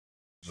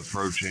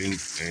approaching,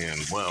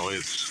 and well, let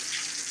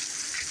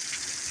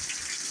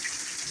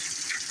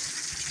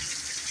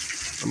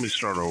me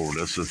start over.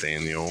 This is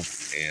Daniel,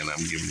 and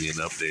I'm giving you an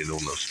update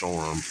on the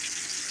storm,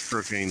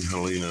 Hurricane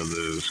Helene, that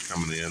is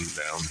coming in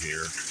down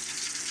here.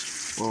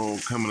 Well,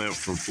 coming up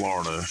from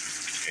Florida,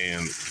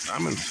 and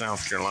I'm in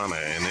South Carolina,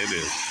 and it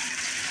is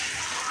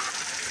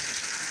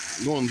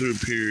going through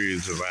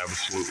periods of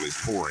absolutely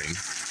pouring.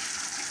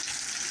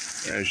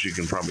 As you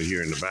can probably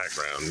hear in the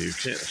background, you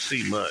can't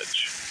see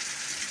much,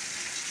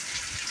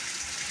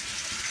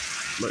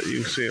 but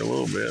you can see a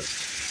little bit.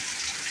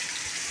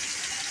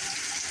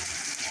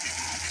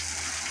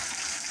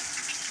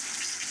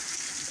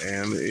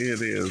 And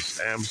it is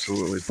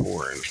absolutely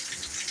pouring.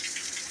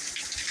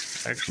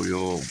 Actually,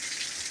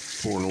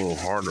 pouring a little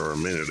harder a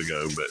minute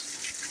ago, but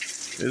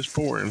it's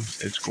pouring.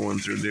 It's going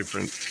through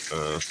different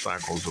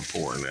cycles of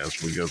pouring as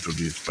we go through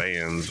these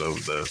bands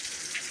of the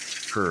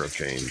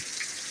hurricane.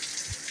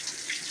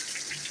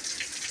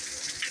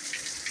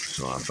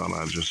 So I thought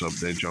I'd just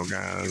update y'all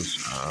guys.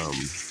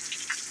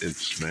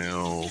 It's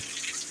now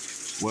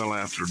well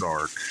after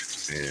dark,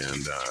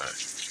 and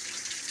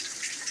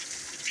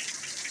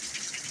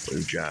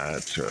we've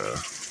got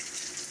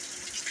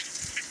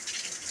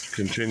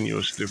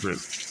continuous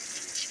different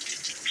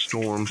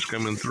storms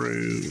coming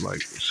through, like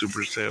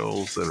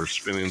supercells that are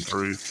spinning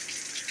through,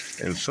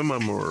 and some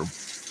of them are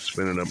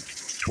spinning up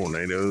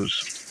tornadoes.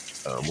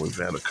 We've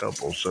had a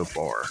couple so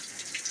far,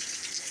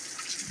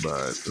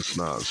 but it's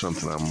not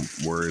something I'm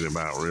worried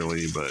about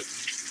really, but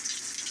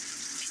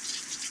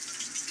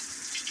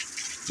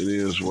it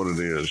is what it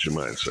is, you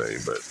might say.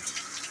 But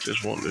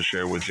just wanting to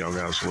share with y'all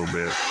guys a little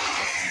bit.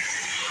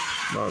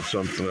 Not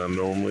something I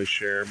normally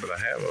share, but I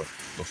have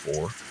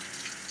before.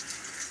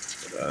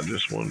 But I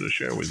just wanted to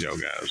share with y'all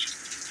guys.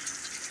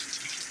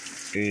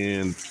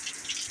 And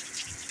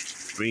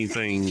if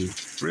anything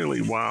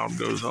really wild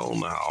goes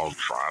on, I'll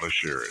try to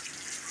share it.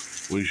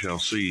 We shall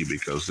see,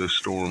 because this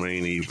storm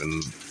ain't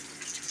even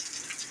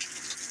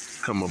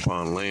come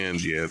upon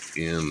land yet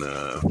in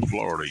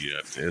Florida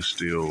yet. It's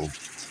still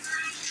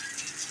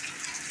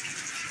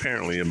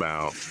apparently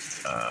about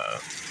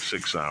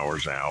 6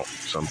 hours out,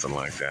 something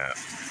like that,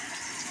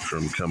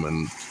 from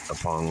coming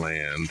upon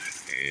land,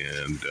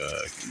 and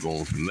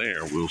going from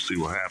there. We'll see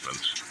what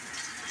happens.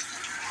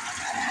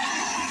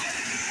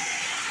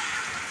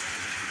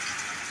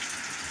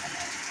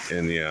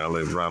 And yeah, I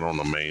live right on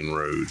the main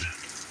road,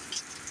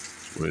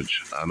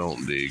 which I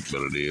don't dig,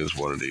 but it is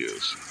what it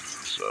is.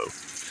 So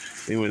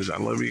anyways, I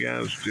love you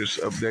guys.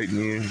 Just updating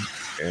you,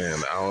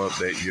 and I'll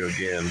update you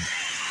again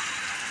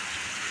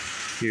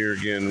here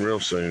again real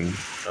soon.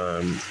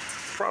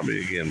 Probably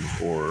again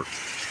before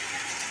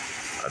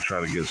I try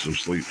to get some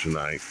sleep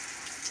tonight.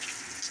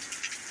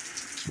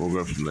 We'll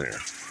go from there.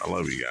 I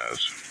love you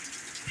guys.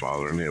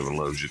 Father in heaven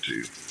loves you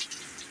too.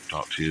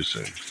 Talk to you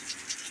soon.